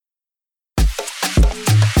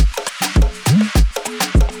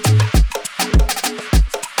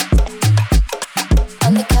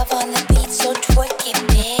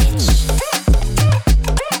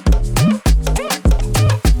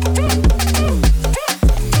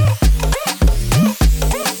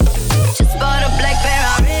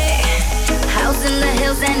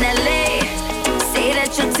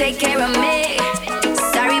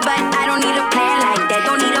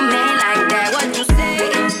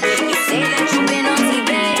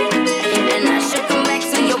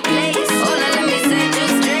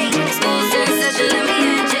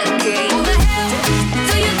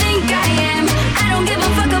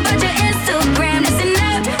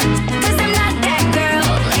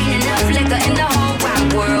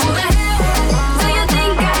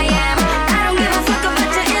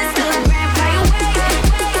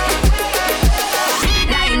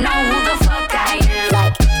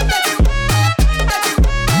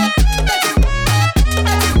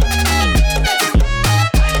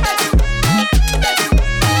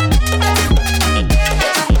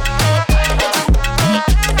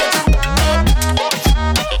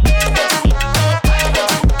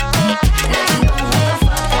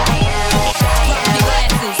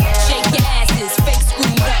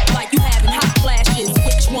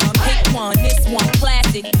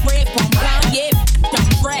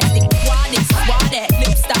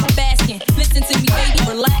baby,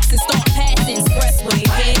 relax and start passing. Expressway,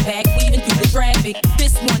 head back, weaving through the traffic.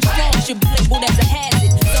 This one strong should be labeled as a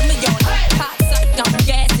hazard. Some of y'all hot psych, I'm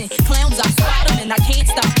gassing. Clowns, I spot them and I can't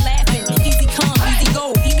stop laughing. Easy come, easy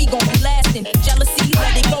go, Evie gon' be lasting. Jealousy,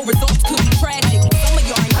 let it go, results could be tragic. Some of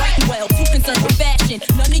y'all ain't writing well, too concerned with fashion.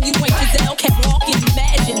 None of you ain't Giselle, can't walk and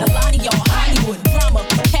imagine. A lot of y'all Hollywood drama,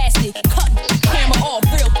 cast it, cut, camera off,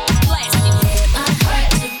 real plastic. I had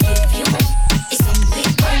to give you up. It's only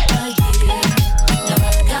one by you. Now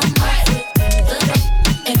I got my foot in the door,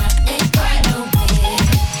 and I ain't going nowhere.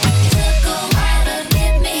 You took a while to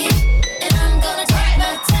get me, and I'm gonna take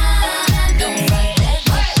my time. Don't fight that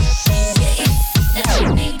much, yeah. Now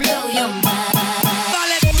let me blow your mind.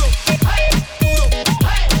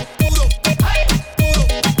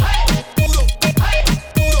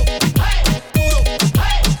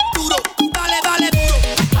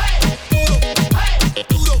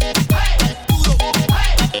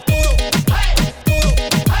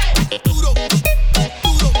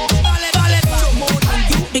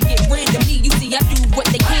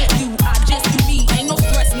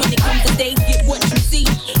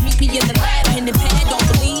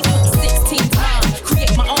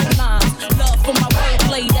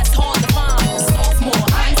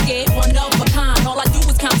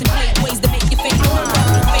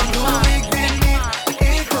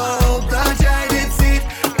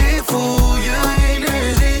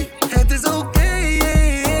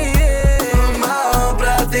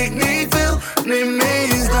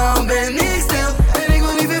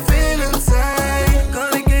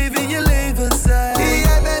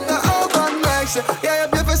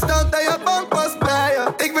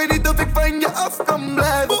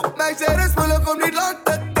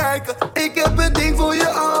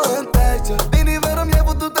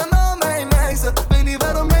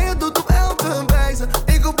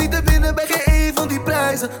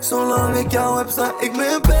 Zolang ik jou heb, sta ik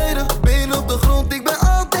met beide benen op de grond, ik ben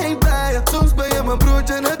altijd bij je. Soms ben je mijn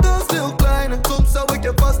broertje, net als heel kleine. Soms zou ik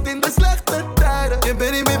je vast in de slechte tijden. Je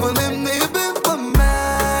bent niet meer van hem, nee, je bent van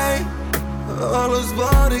mij. Alles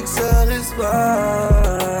wat ik zeg is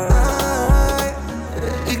waar.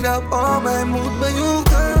 Ik laat al mijn moed bij jou.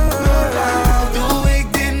 Doe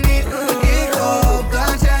ik dit niet, ik hoop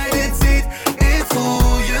dat jij dit ziet. Ik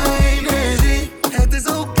voel je energie, het is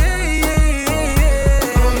oké.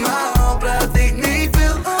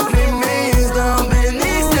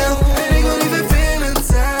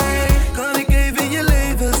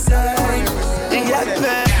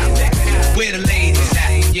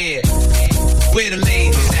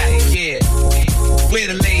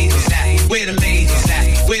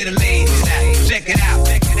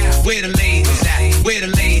 Where the ladies at? Where the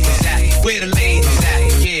ladies at? Where the ladies at?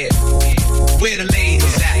 Yeah. Where the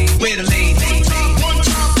ladies at? Where the ladies at? One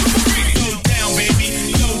time, go down, baby.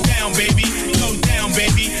 Go down, baby. Go down,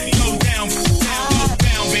 baby. Go down. Go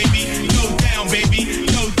down, baby. Go down, baby.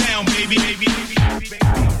 Go down, baby.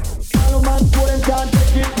 All man for them can't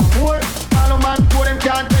take it more. All man for them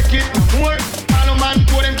can't take it more. All man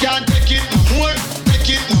for them can't take it more. Take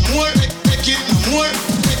it more. Take it more.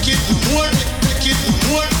 Take it more. Take it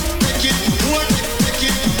more.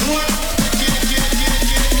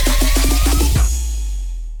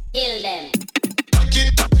 Kill them.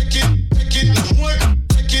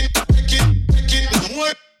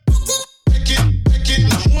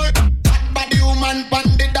 Body woman on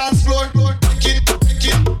the dance floor.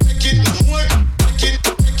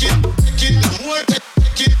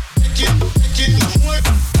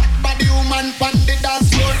 Body woman on the dance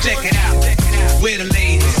floor. Check it out. Where the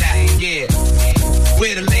ladies at? Yeah.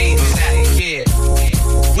 Where the ladies at? Yeah.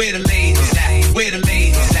 Where the ladies at? Where the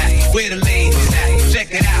ladies at? Where the ladies at? Check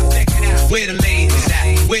it out. Where the ladies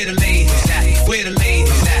at? Where the ladies at? Where the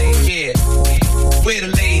ladies at? Yeah. Where the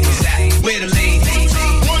ladies at? Where the ladies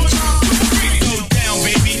at? One time, go down,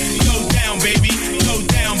 baby.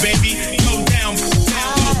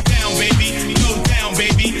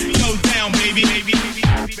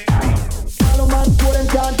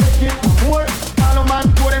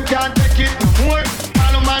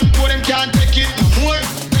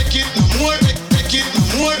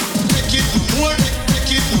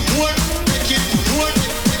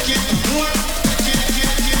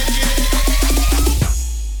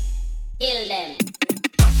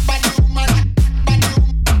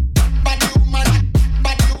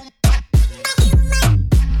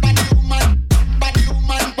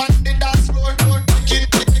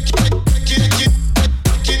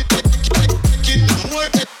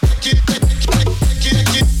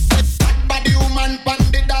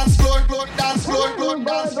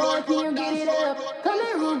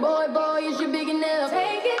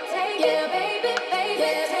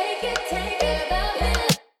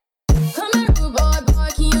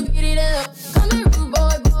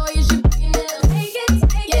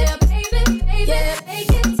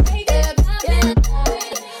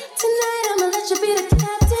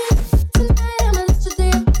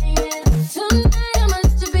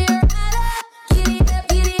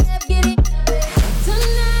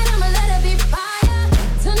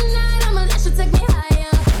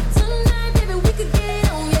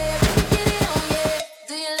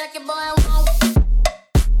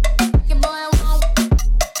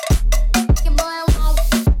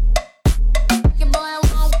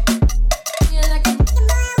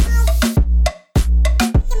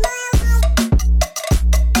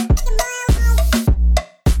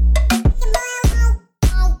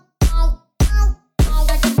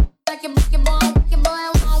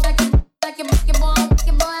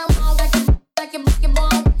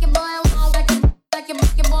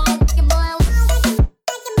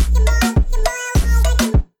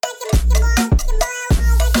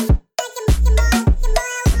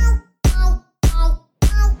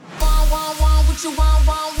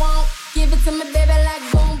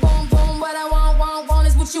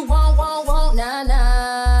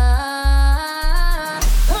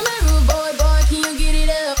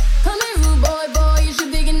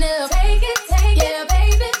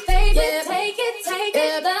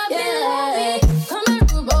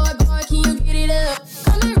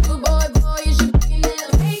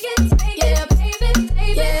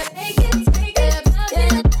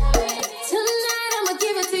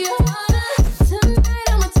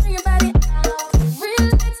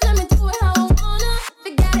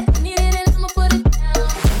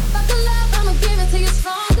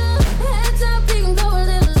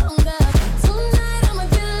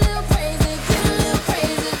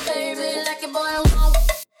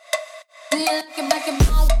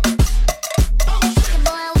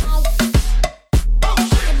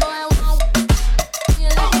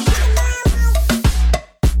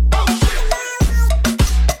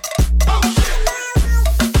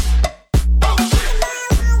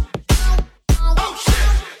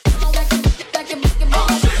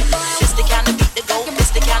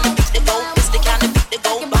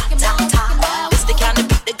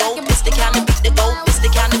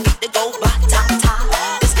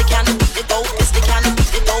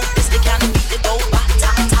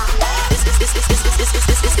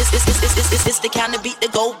 This the kind of beat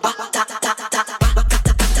that go ba ta ta ta ta.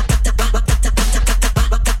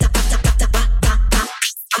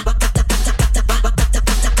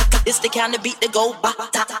 This the kind of beat that go ba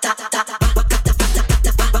ta ta ta ta.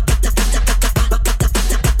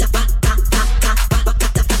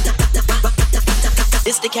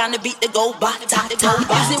 This the kind of beat that go ba ta ta.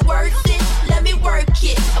 Is it worth it? Let me work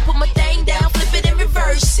it. I put my thing down, flip it and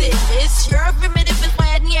reverse it. It's your primitive is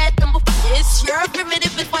why I need number. It's your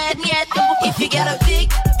primitive is why I need number. If you got a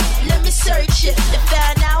big, let me search it to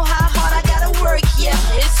find out how hard I gotta work. Yeah,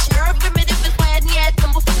 it's your primitive is why I need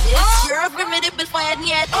number. It's your primitive is why I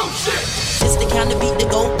need. Oh shit! This the kind of beat that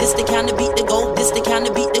go. This the kind of beat that go. This the kind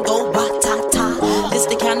of beat that go ba ta ta. This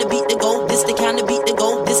the kind of beat that go. This the kind of beat that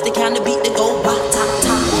go. This the kind of beat that go ba ta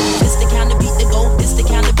ta. This the kind of beat that go. This the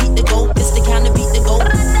kind of beat that go. This the kind of beat that go.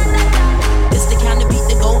 This the kind of beat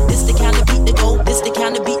that go. This the kind of beat that go. This the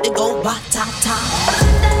kind of beat that go ba ta ta.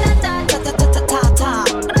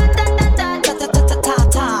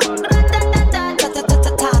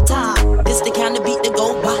 This the kind of beat that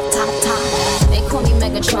go ba ta ta. They call me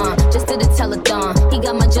Megatron, just did a telethon. He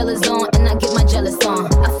got my jealous on, and I get my jealous on.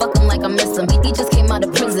 I fuck him like I miss him. He just came out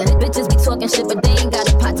of prison. Bitches be talking shit, but they ain't got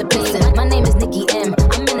a pot to piss in. My name is Nikki M.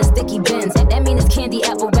 I'm in a sticky Benz. That mean it's candy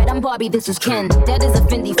apple red. I'm Barbie, this is Ken. That is a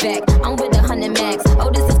Fendi fact. I'm with 100 max. Oh,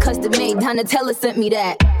 this is custom made. Donatella sent me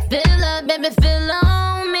that. Fill up, baby, fill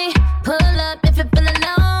on me. Pull up if you're feeling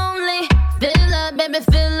lonely. Fill up, baby,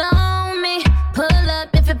 fill on me. Pull up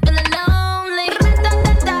if you're feeling lonely.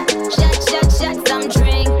 Shots, I'm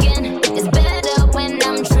drinking. It's better when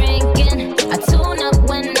I'm drinking. I tune up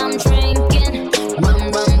when I'm drinking.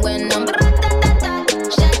 Rum when I'm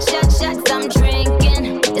shots, I'm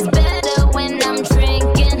drinking. It's better when I'm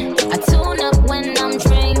drinking. I tune up when I'm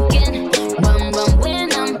drinking. Rum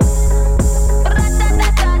when I'm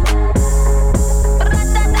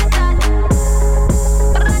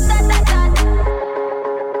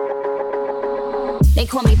They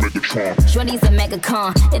call me Shorty's a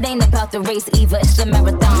megacon. It ain't about the race either, it's a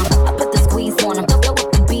marathon. I put the squeeze on him, yo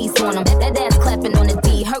with the bees on him. That ass clapping on the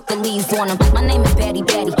D, Hercules on him. My name is Batty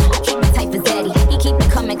Batty, I keep it tight for Zaddy. He keep it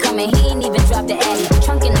coming, he ain't even dropped the Addy.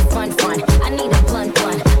 Trunk in the front, I need a blunt.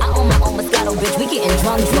 I own my own Moscato, bitch, we getting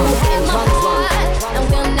drunk. And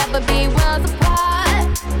we'll never be worlds apart.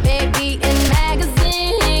 Maybe in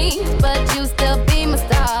magazines, but you still be my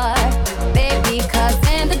star. Baby, cause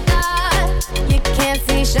in the dark, you can't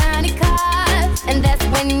see shiny cars. And that's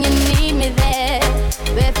when you need me there.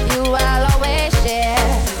 With you I'll always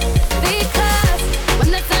share. Because when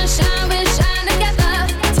the sunshine will shine together,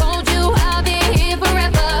 I told you I'll be here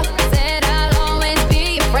forever. Said I'll always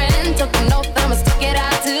be your friend. Took an oath, I'ma stick it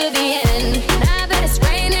out to the end. Now that it's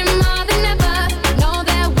raining more than ever, know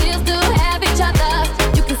that we'll still have each other.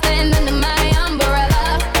 You can stand under my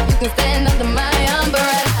umbrella. You can stand under my umbrella.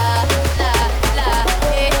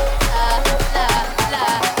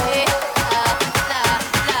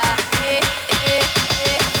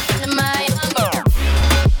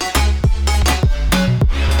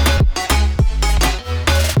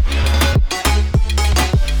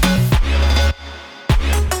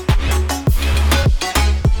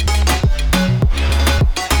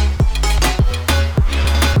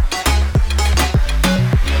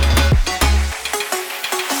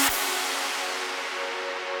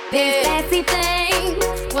 These fancy things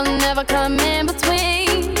will never come in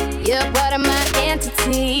between. You're part of my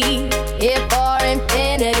entity, here for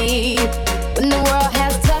infinity. When the world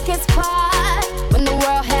has took its part, when the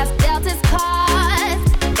world has dealt its cards,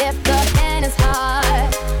 if the hand is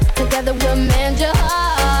hard, together we'll mend your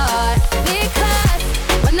heart. Because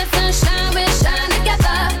when the sunshine will shine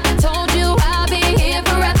together, told you I'll be here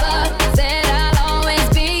forever. Said I'll always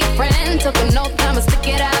be your friend. Took an oath, I'ma stick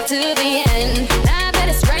it out to the end. Now that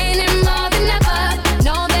it's raining more than ever,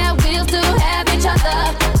 know that we'll still have each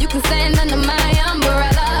other. You can stand under my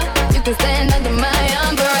umbrella. You can stand under my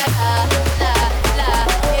umbrella.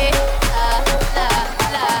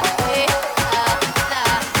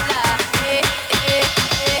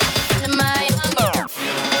 Under my umbrella.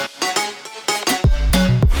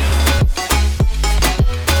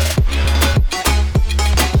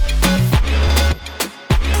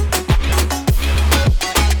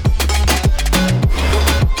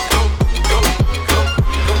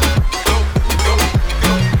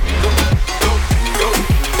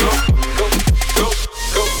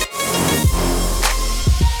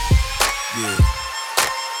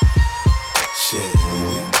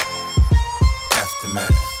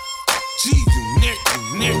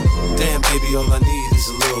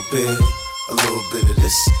 A little bit of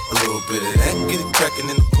this, a little bit of that. Get it crackin'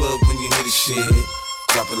 in the club when you hear the shit.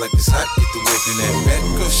 Drop it like it's hot, get the work in that back.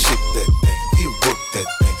 Go shake that thing, you work that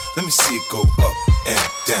thing. Let me see it go up and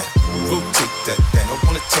down. Rotate that thing, I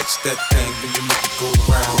wanna touch that thing when you make it go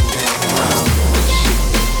round and round.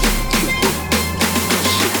 You work that,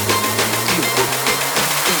 you work that,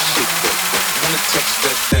 you shake that. I wanna touch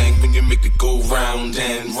that thing when you make it go round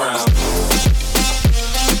and round.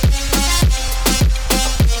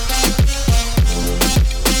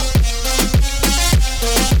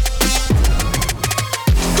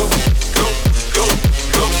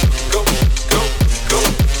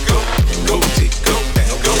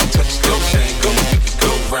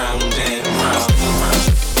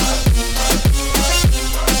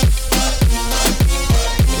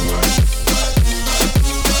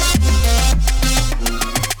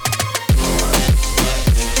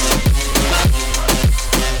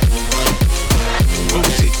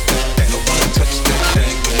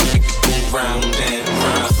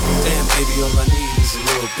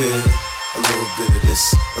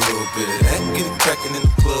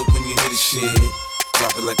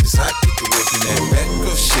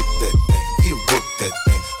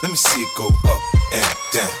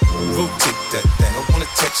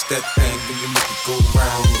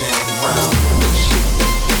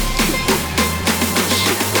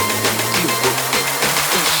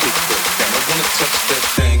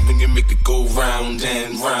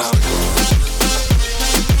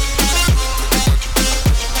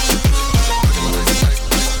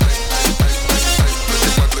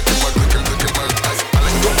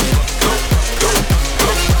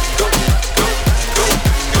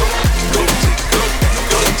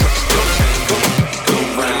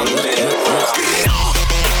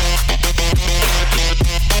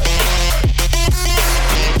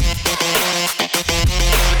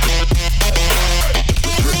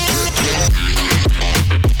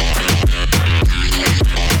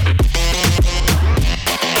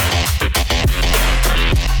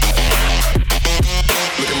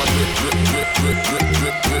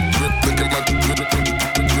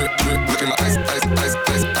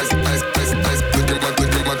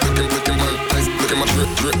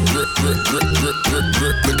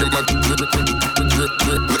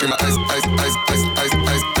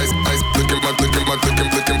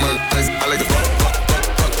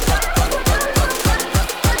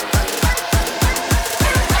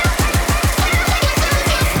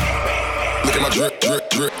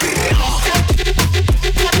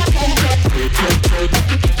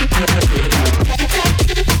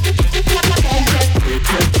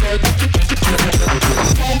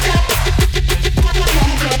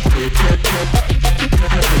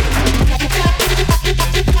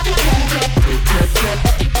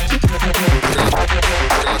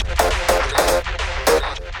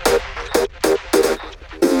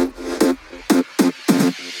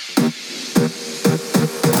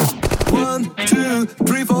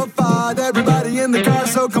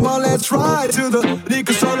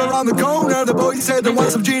 They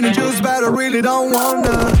want some gin and juice, but I really don't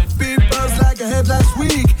wanna be buzzed like I had last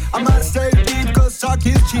week. I might stay deep, cause talk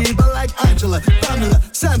is cheap. I like Angela, Pamela,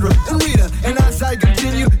 Sandra, and Rita. And as I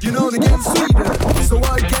continue, you know they get sweeter. So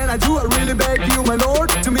what can I do? I really beg you, my lord.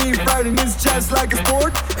 To me, fighting is just like a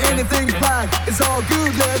sport. Anything's fine, it's all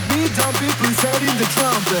good. Let me dump it, please head in the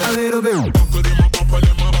trumpet. A little bit.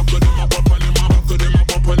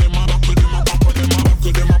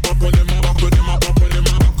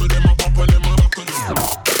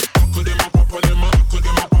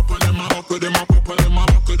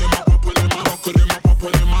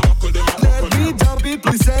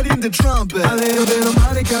 The trumpet. A little bit of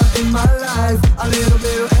Monica in my life, a little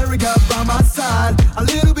bit of Erica by my side, a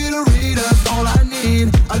little bit of Rita's all I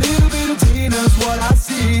need, a little bit of Tina's what I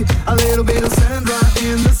see, a little bit of Sandra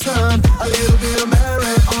in the sun, a little bit of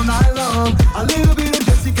Mary all night long, a little bit of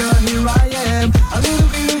Jessica, here I am, a little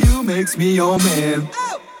bit of you makes me your man.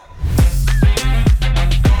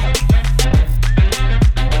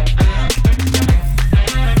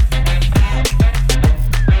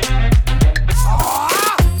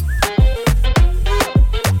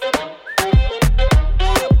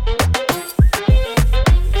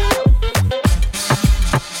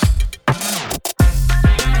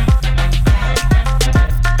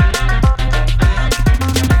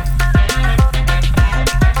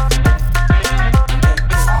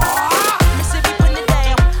 Mississippi putting it down.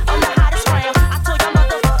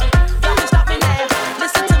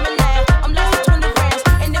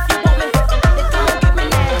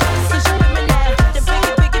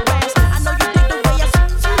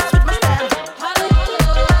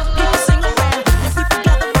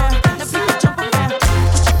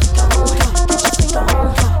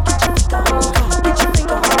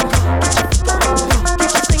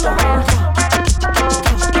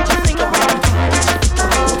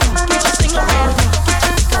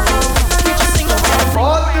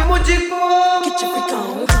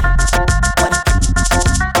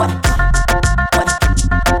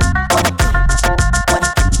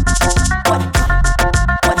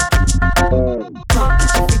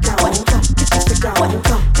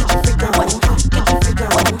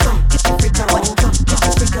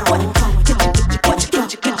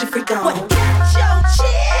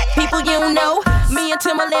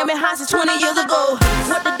 Timberland been hot since 20 years ago.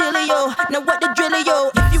 What the dealio? Now what the drillio?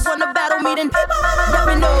 If you wanna battle me, then let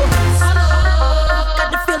me know. Got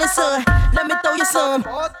the feeling, son. Let me throw you some.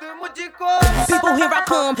 People, here I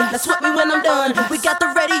come. Let's sweat me when I'm done. We got the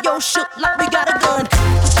radio shook like we got a gun.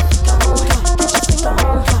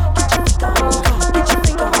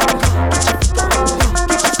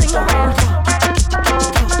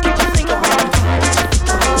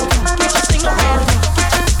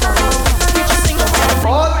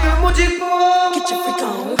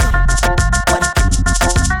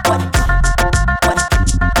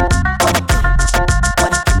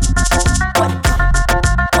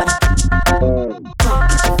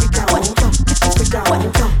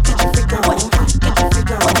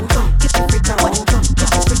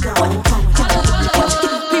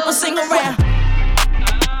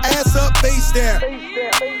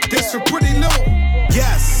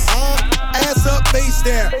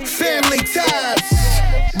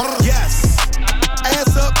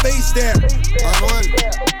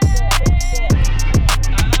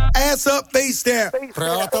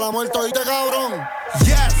 Regalaste la muerte, oíste, cabrón.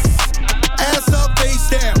 Yes, ass up, face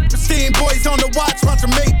down. Pristine boys on the watch, watch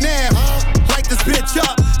them make now. Light this bitch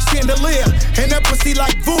up, chandelier. And that pussy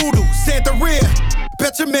like voodoo, Santa Rhea.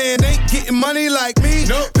 Bet your man ain't getting money like me.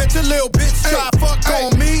 Nope. Bet your little bitch try fuck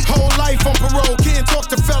on me. Whole life on parole, can't talk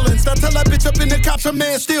to felons. I tell that bitch up in the cops, her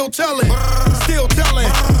man still telling. Still telling,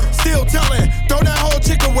 still telling. Throw that whole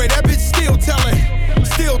chick away, that bitch still telling.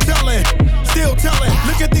 Still telling, still telling.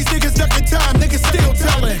 Look at these niggas ducking time, niggas still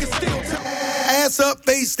telling. Ass up,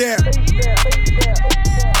 face down.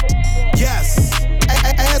 Yes,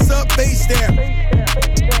 ass up, face down.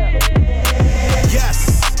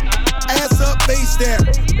 Yes, ass up, face down.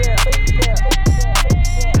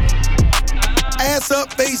 Ass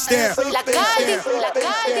up, face down. La Caldi,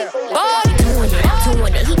 I'm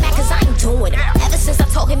doing it. He mad cause I ain't doing it. Ever since I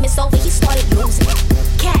told him it's over, he started losing it.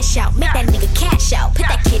 Cash out, make that nigga cash out. Put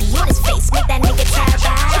that kitty on his face, make that nigga tap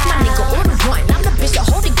out. If my nigga on the run, I'm the bitch that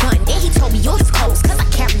hold a gun. Then he told me all his clothes, cause I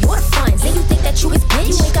carry all the funds. And you think that you his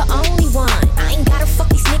bitch? You ain't the only one. I ain't gotta fuck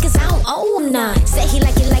these niggas, I don't owe him none. Say he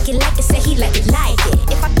like it, like it, like it, say he like it, like it.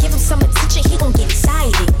 If I give him some attention, he gon' get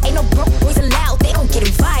excited. Ain't no broke boys allowed, they don't get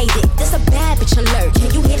invited. This a bad bitch alert,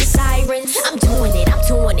 can you hear the sirens? I'm doing it, I'm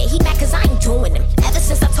doing it. He mad cause I ain't doing him. Ever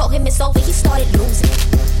since I told him it's over, he started losing.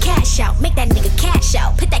 Cash out, make that nigga cash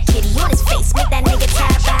out. Put that kitty on his face, make that nigga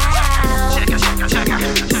tap out. Check it, check it, check it.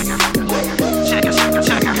 Check it, check it,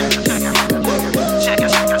 check it. Check it,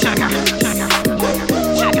 check it, check it.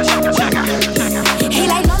 Check it, check it, check it. He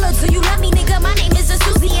like, Lola, do you love me, nigga? My name is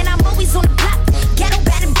Susie and I'm always on the block.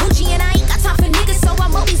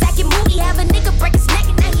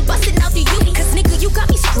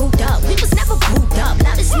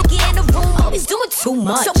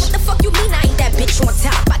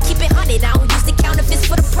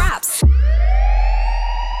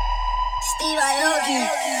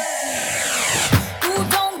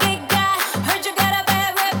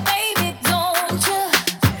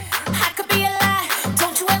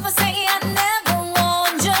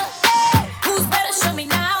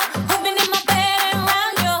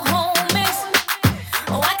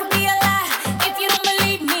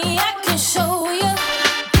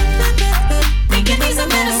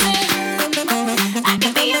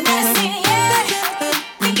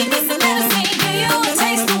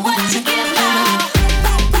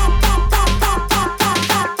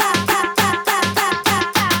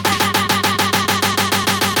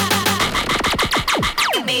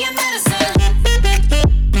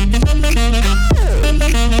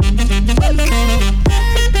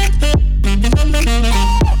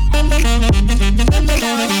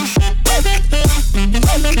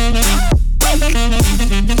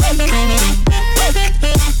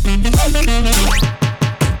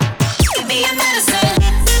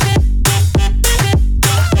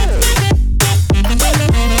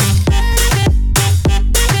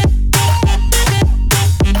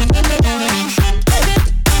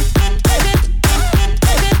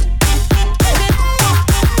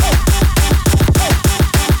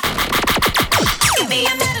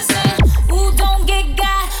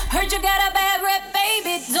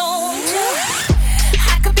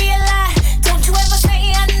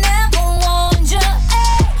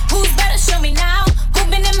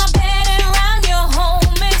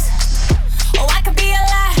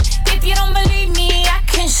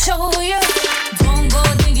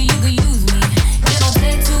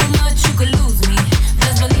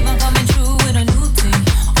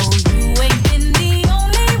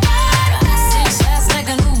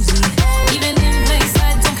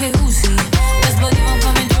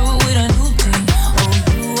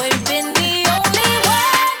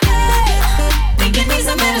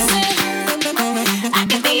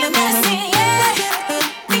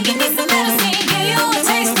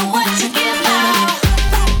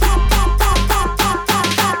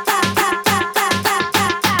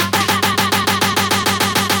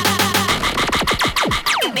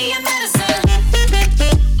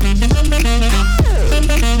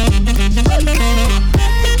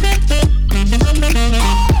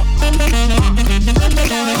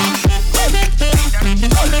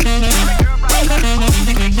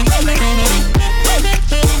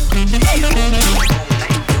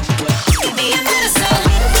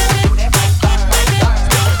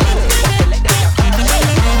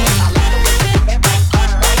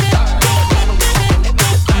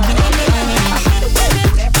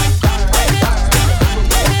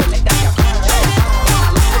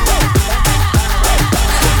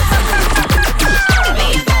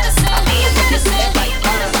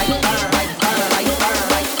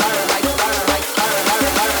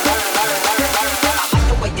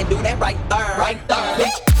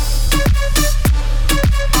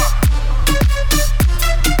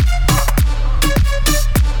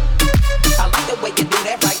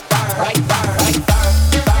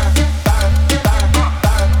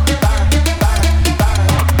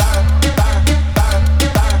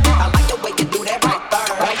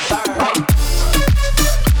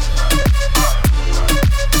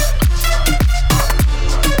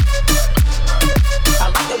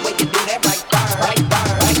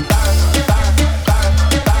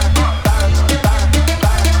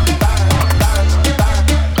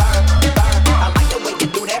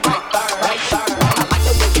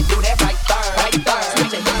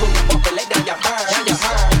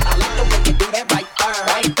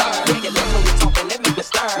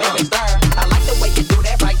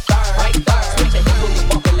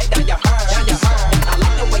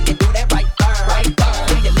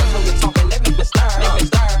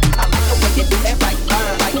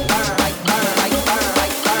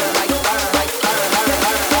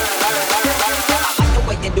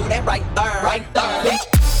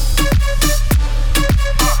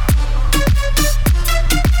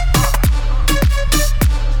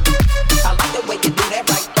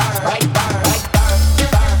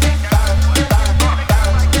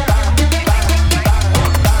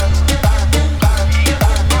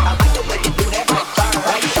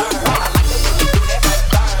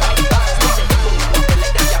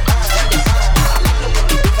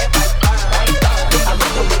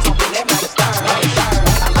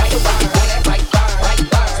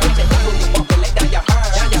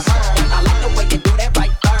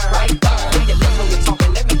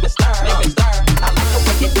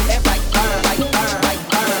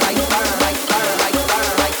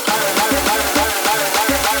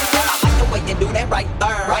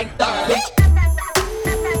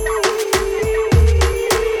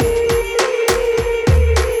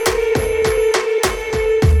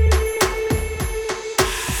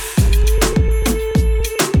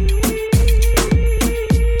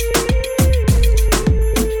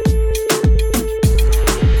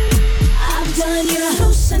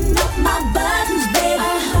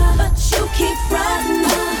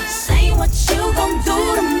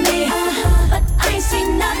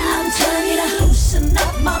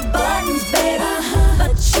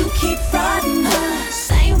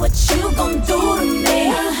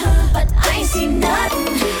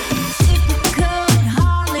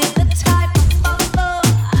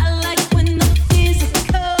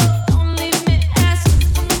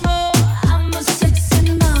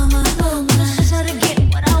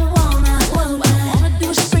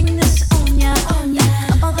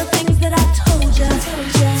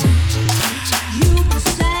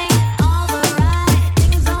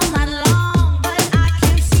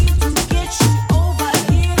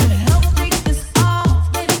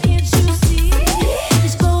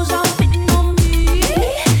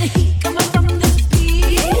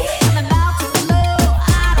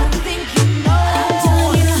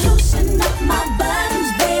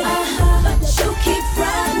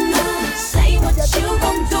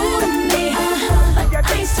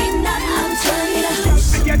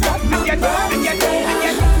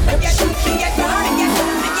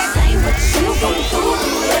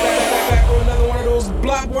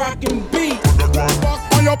 rockin' beat. Fuck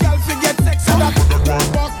on your belt, forget sex and that.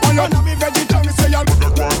 Fuck on your nami vegetarian, say y'all.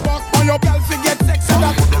 Fuck on your belt, forget sex and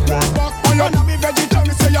that. Fuck on your nami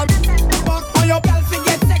vegetarian, say y'all. Fuck on your belt,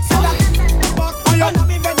 forget sex and that. Fuck on your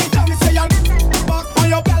nami vegetarian, say y'all. Fuck on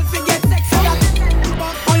your belt, forget sex and that.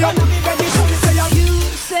 Fuck on your nami vegetarian, say y'all. You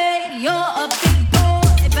say you're a big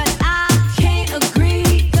boy, but I can't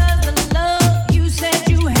agree. 'Cause the love you said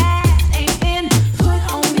you had ain't been put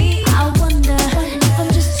on me. I wonder if I'm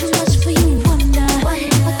just too much for you. Wonder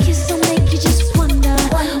if a kiss will make you just wonder.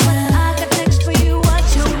 I got next for you, what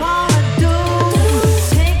you wanna do?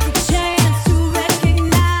 Take a chance to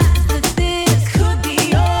recognize that this could be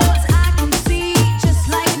yours. I can see, just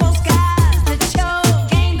like most guys, that your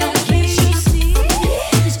game don't please. You see,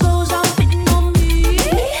 these clothes are fitting on me.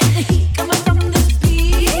 The heat coming from the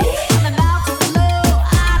speed. I'm about to blow,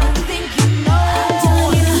 I don't think you know.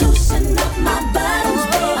 Telling you to loosen up my buttons,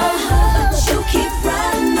 baby, but you keep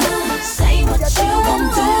running. Say what you gon'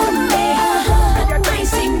 do to me, but I ain't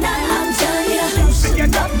seen nothing. I'm telling you to loosen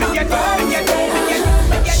up my buttons, baby,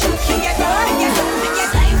 but you keep running.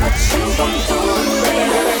 Say what you gon' do to me.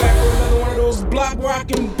 One of those block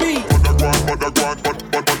rockin' beats.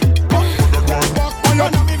 Fuck on your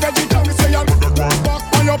nami vegetarian, say y'all. Fuck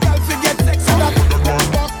on your belt, forget sex and that.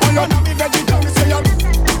 Fuck on your nami vegetarian, say y'all.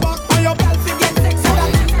 Fuck on your belt, forget sex and that.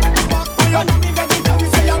 Fuck on your nami vegetarian,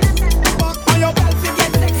 say y'all. Fuck on your belt,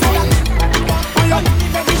 forget sex and that. Fuck on your nami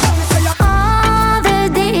vegetarian, say y'all. All the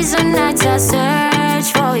days and nights I search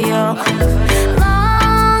for you,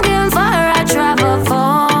 longing for I travel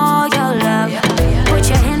for your love. Put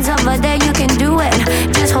your hands over there, you can do it.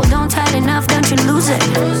 Just hold on tight enough, don't you lose it.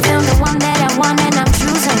 Found the one that I want and I'm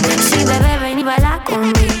choosing. Sí, bebé, ven y baila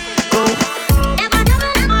conmigo.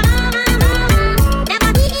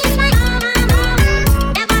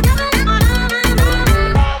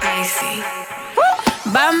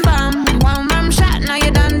 Bam bam, one ram shot, now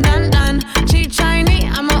you done. She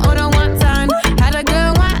Chinese, I'ma order one time. Had a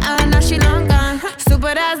good one, now she long gone.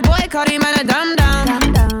 Stupid ass boy, called him a dum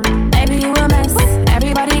dum. Baby, you a mess.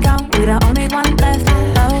 Everybody gone, we the only one left.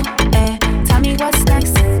 Oh, eh, tell me what's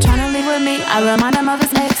next. Tryna live with me, I remind him of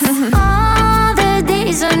his ex. All the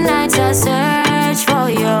days and nights I search for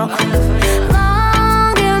you,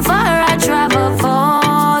 longing for I travel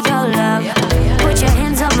for your love. Put your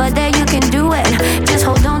hands over there, you can do it. Just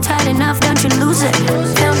hold on tight enough, don't you lose it.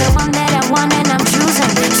 Found the one that I want and I'm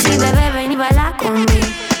choosing. Sí, bebé, ven y baila conmigo.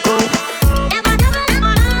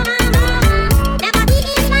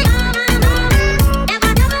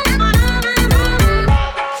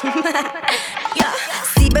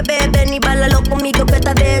 Sí, bebé, ven y bailalo conmigo, que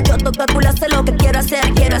esta vez yo toco el culo, hacer lo que quiero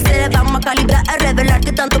hacer. Vamos a calibrar, a revelar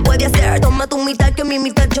qué tanto puede hacer. Toma tu mitad, que mi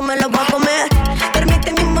mitad yo me la voy a comer.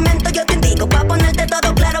 Permíteme un momento, yo te indico, pa' ponerte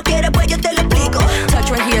todo claro, quieres pues yo te lo explico. Touch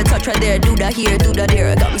right here, touch right there, do that here, do that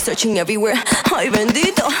there. Got me searching everywhere, ay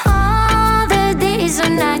bendito. All the days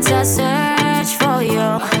and nights I search for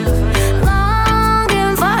you,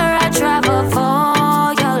 longing for I travel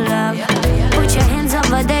for your love. Put your hands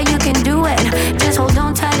over there, you can do it. Just hold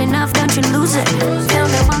on tight enough, don't you lose it.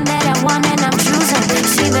 Found the one that I want and I'm choosing.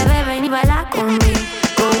 Sí, bebé, ven y baila conmigo.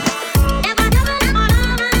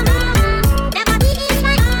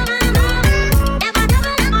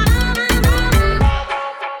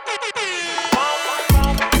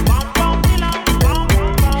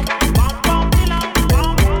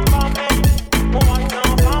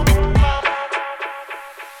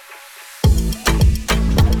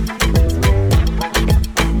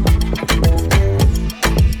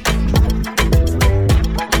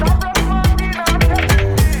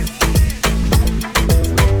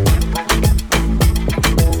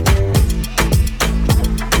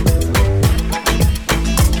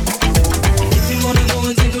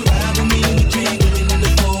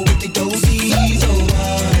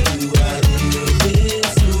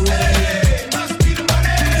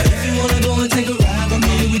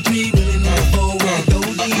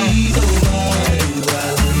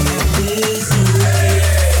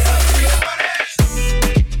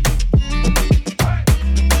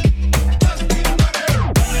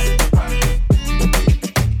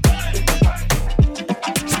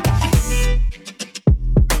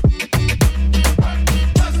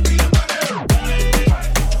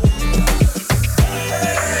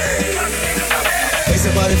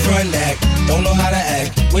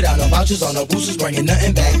 vouchers on the boosters, bringing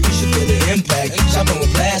nothing back. You should feel the impact. Shopping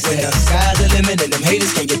with plastic. The sky's the limit, and them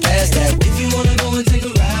haters can't get past that. If you wanna go and take a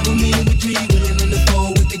ride with me, we three willing in the four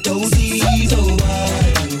with the dozies. So why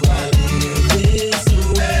do I live this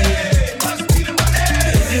way?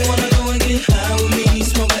 If you wanna go and get high with me,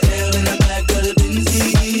 smoke a L in the back of the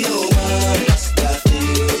Benzie. Oh, why must I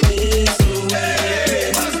feel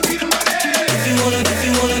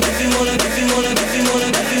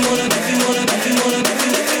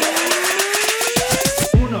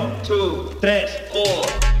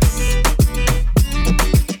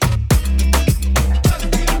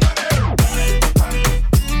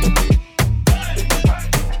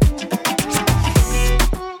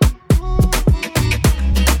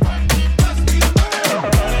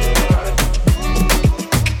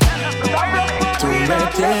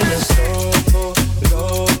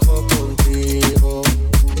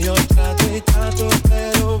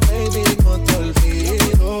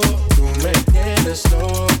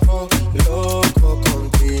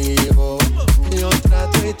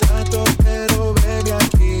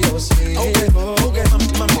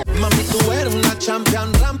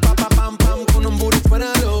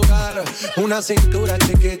una cintura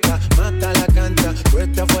chiquita, mata la cancha,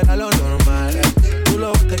 cuesta fuera lo normal. Tú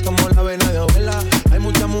lo ves como la vena de abuela. Hay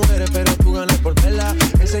muchas mujeres, pero tú ganas por vela.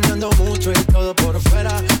 Enseñando mucho y todo por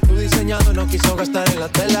fuera. Tu diseñado no quiso gastar en la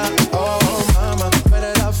tela. Oh, mama, tú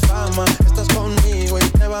eres la fama. Estás conmigo y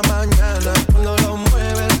te va mañana. Cuando lo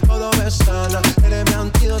mueves, todo me sana. Eres mi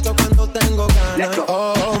antídoto cuando tengo ganas.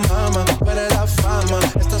 Oh, mama, tú eres la fama.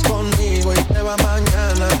 Estás conmigo y te va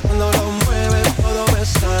mañana. Cuando lo mueves, todo me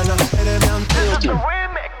sana. Eres mi antídoto.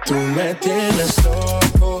 Tú me tienes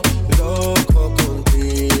loco, loco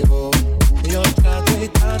contigo. Yo trato y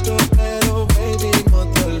trato, pero baby no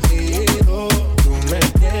te olvido. Tú me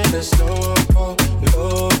tienes loco,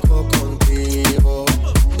 loco contigo.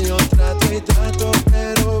 Yo trato y trato,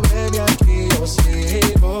 pero baby aquí yo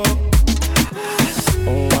sigo.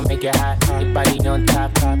 Oh, I make it hot, your body on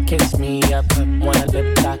top, top. Kiss me up, wanna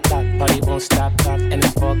lip lock, lock. Party won't stop, stop. And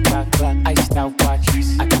it's 4 o'clock, clock. Iced out watch,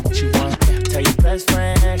 I got what you want. Tell your best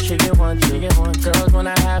friend, she get one, she get one. Girls when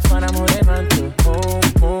I have fun, I'm who they run to.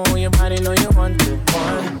 Oh, your body know you want to.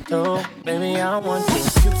 1, 2, baby I want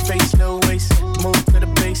to. Cute face, no waist, move to the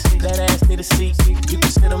base. That ass need a seat, you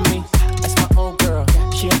can sit on me. That's my old girl,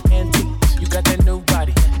 she an antique. You got that new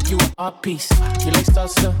body, you an art piece. You like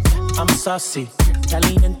salsa, I'm saucy.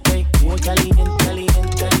 Caliente, caliente,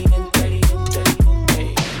 caliente, caliente,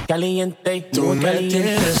 caliente, caliente. Tú me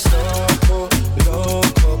tienes loco,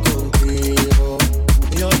 loco contigo.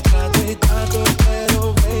 Yo trato y trato,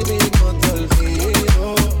 pero baby no te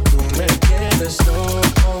olvido. Tú me tienes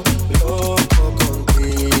loco, loco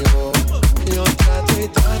contigo. Yo trato y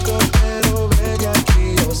trato, pero baby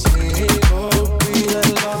aquí yo sigo. Tú pides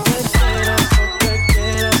lo que quieras, lo que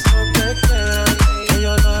quieras, lo que quieras. Que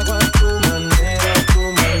yo lo hago a tu manera, tu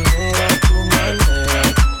manera, tu manera.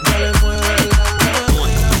 Dale, mueve la cadera.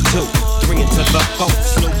 1, 2, 3 into the 4.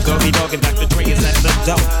 Snoop Doggy Dogg and Dr. Dre is at the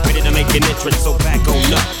door. Ready to make an entrance, so back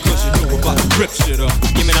on up. Cause you know about to rip shit up.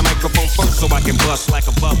 Give me the microphone first so I can bust like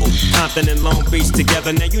a bubble. Compton and Long Beach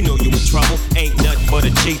together, now you know you in trouble. Ain't nothing but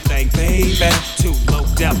a G thing, baby. Too low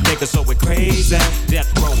death niggas, so we're crazy.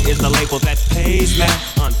 Death Row is the label that pays me.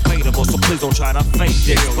 Unfadable, so please don't try to fake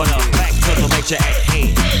this. But back to the lecture at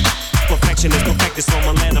hand. Perfection is perfected, so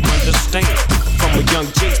my land of understand. From a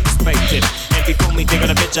young G's perspective. And before me digging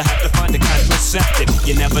a bitch, I have to find a contraceptive.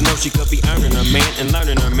 You never know, she could be earning her man and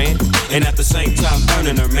learning her man. And at the same time,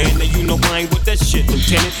 earning her man. Now you know I ain't with that shit,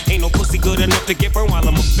 Lieutenant. Ain't no pussy good enough to get burned while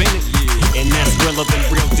I'm offended. And that's realer than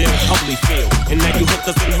real deal, holy feel. And now you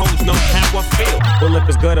hookers and hoes know how I feel. Well, if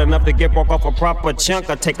it's good enough to get broke off a proper chunk,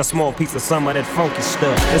 I take a small piece of some of that funky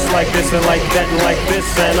stuff. It's like this and like that and like this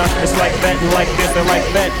and it's like that and like this and like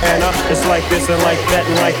that and it's like this and like that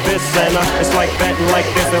and like this and it's like that and like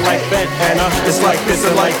this and like that and it's like this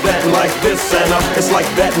and like that and like this and it's like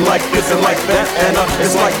that and like this and like that and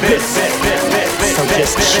it's like this. So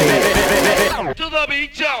just chill. To the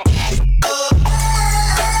beat, y'all.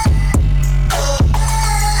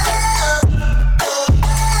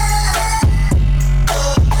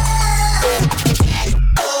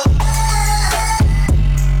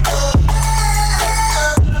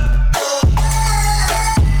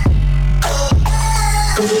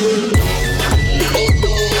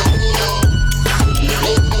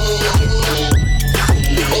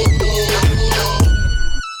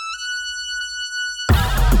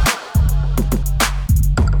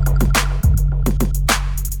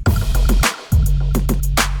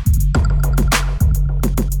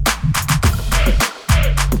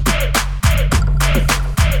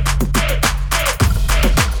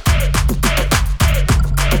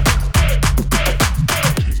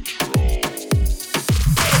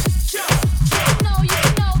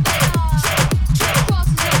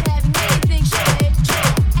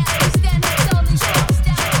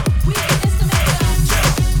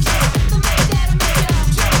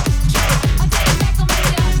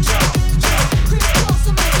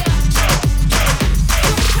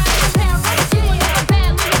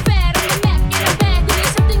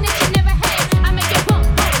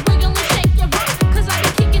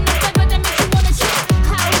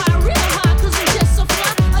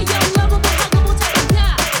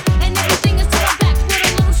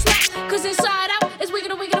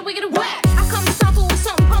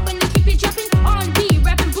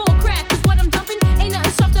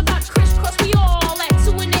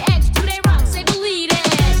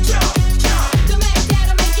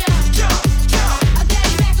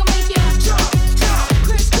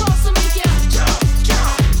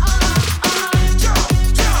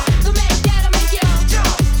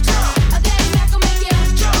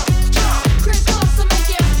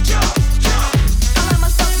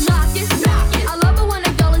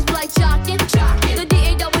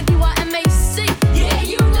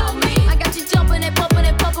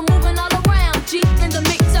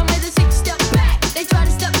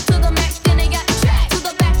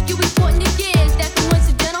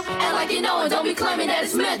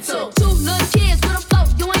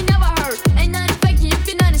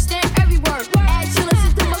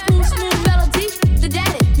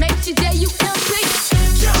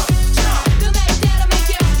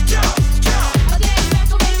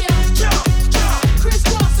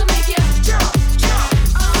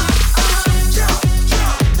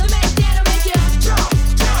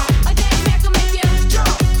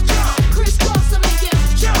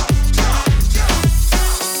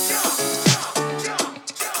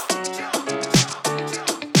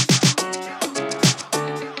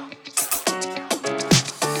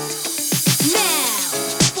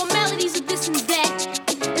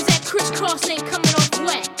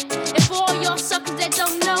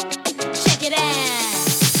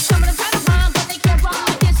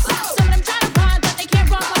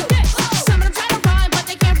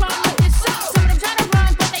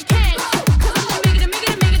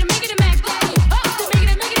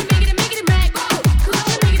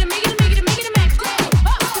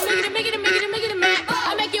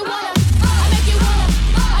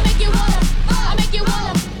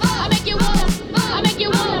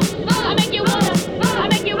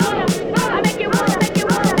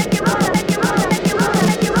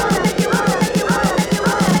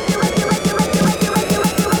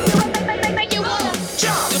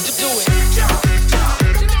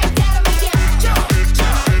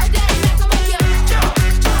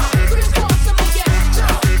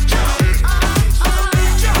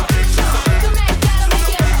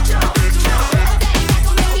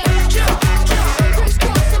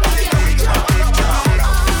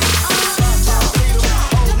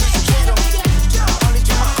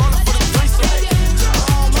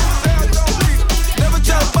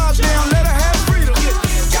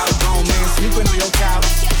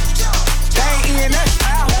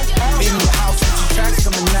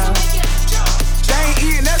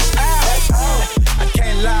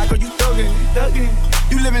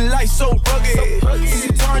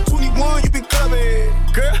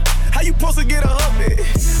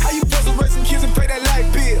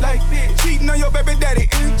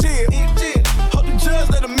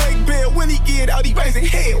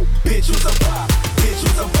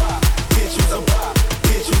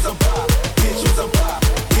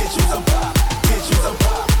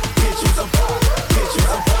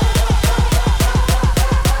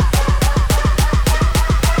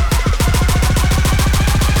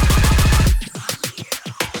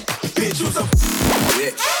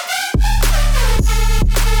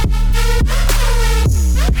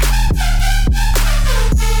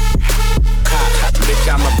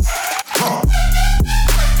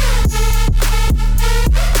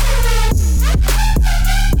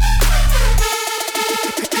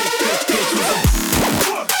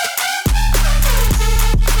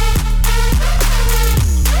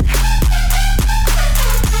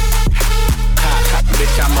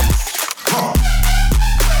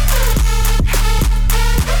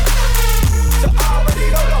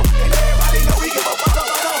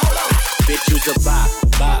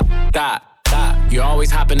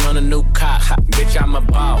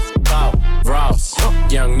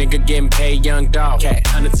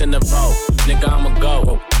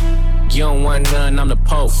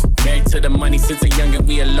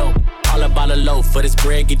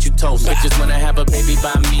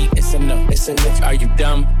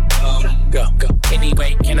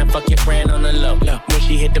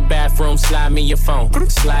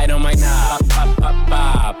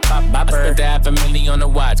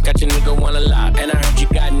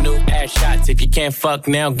 Can't fuck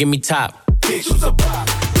now, give me top. Bitch was a bop,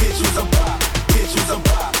 bitch was a bop, bitch was a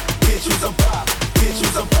bop, bitch was a bop, bitch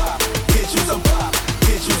was a bop, bitch was a bop,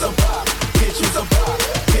 bitch was a bop, bitch was a bop,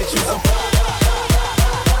 bitch was a bop.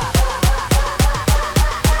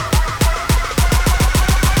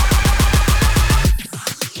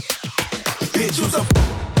 Bitch was a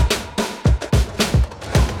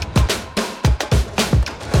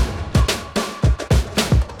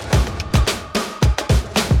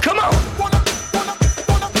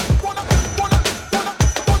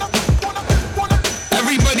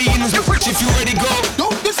If you ready, go.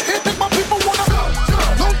 Don't this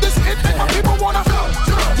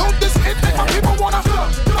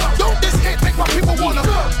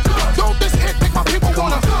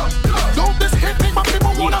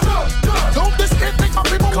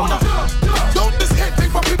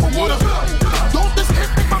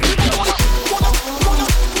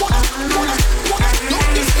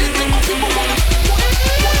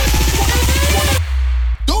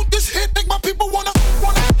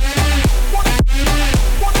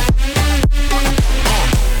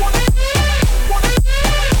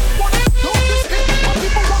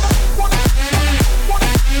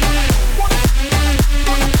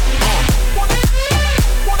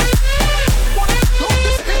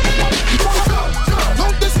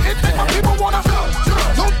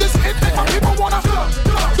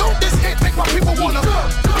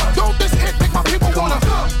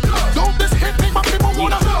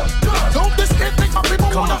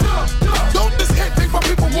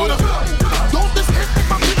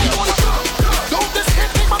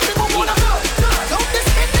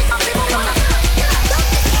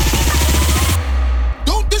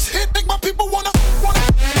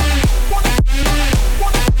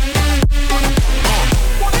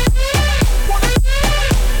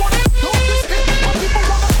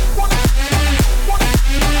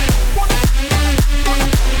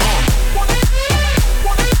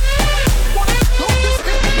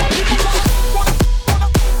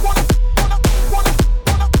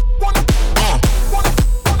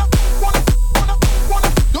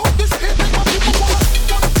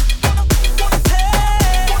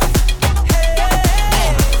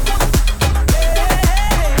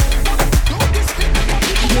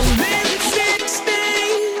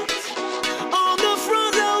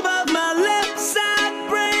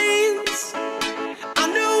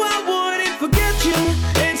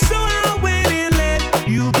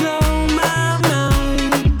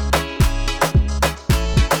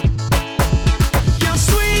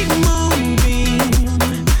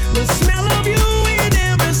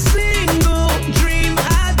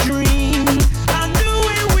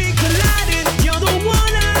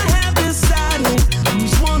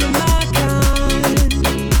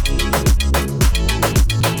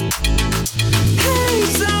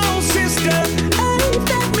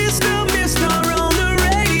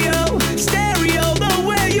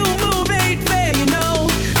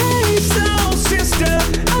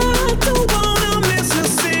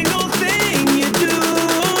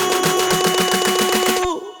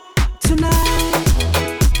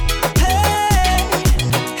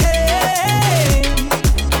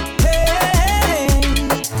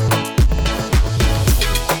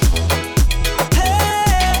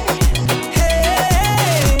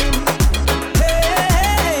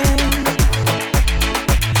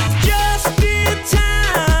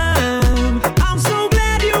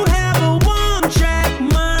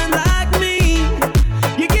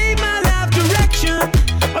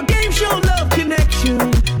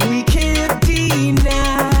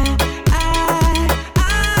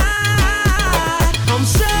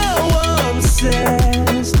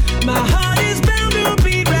obsessed. My heart is bound to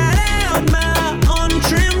beat right out my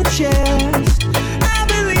untrimmed chest. I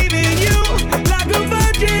believe in you like a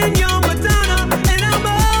virgin, you're Madonna, and I'm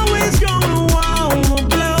always gonna wanna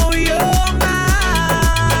blow your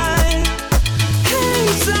mind. Hey,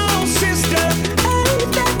 soul sister,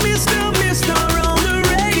 ain't that Mr. on the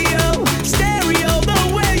radio? Stereo, the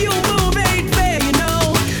way you move ain't fair, you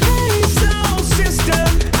know. Hey, soul sister,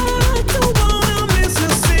 I don't wanna miss a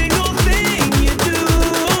single thing you do.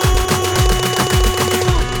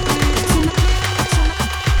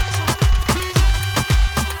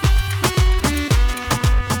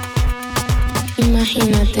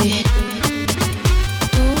 Imagínate,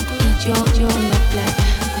 tú y yo en la playa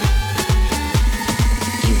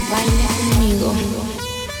y baila conmigo.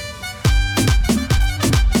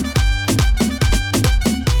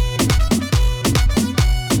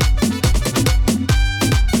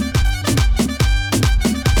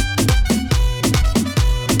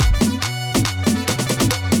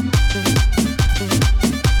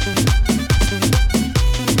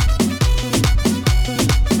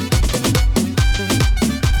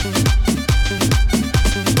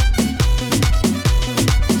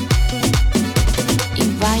 Y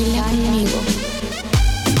baila conmigo.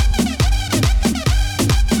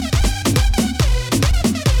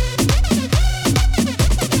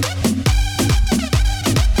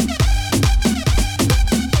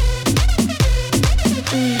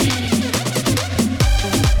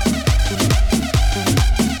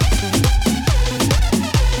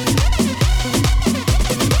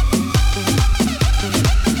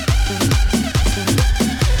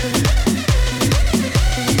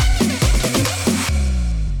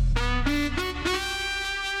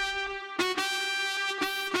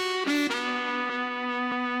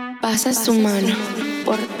 Pasa su mano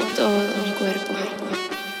por todo mi cuerpo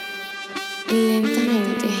y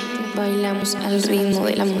lentamente bailamos al ritmo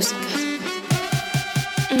de la música.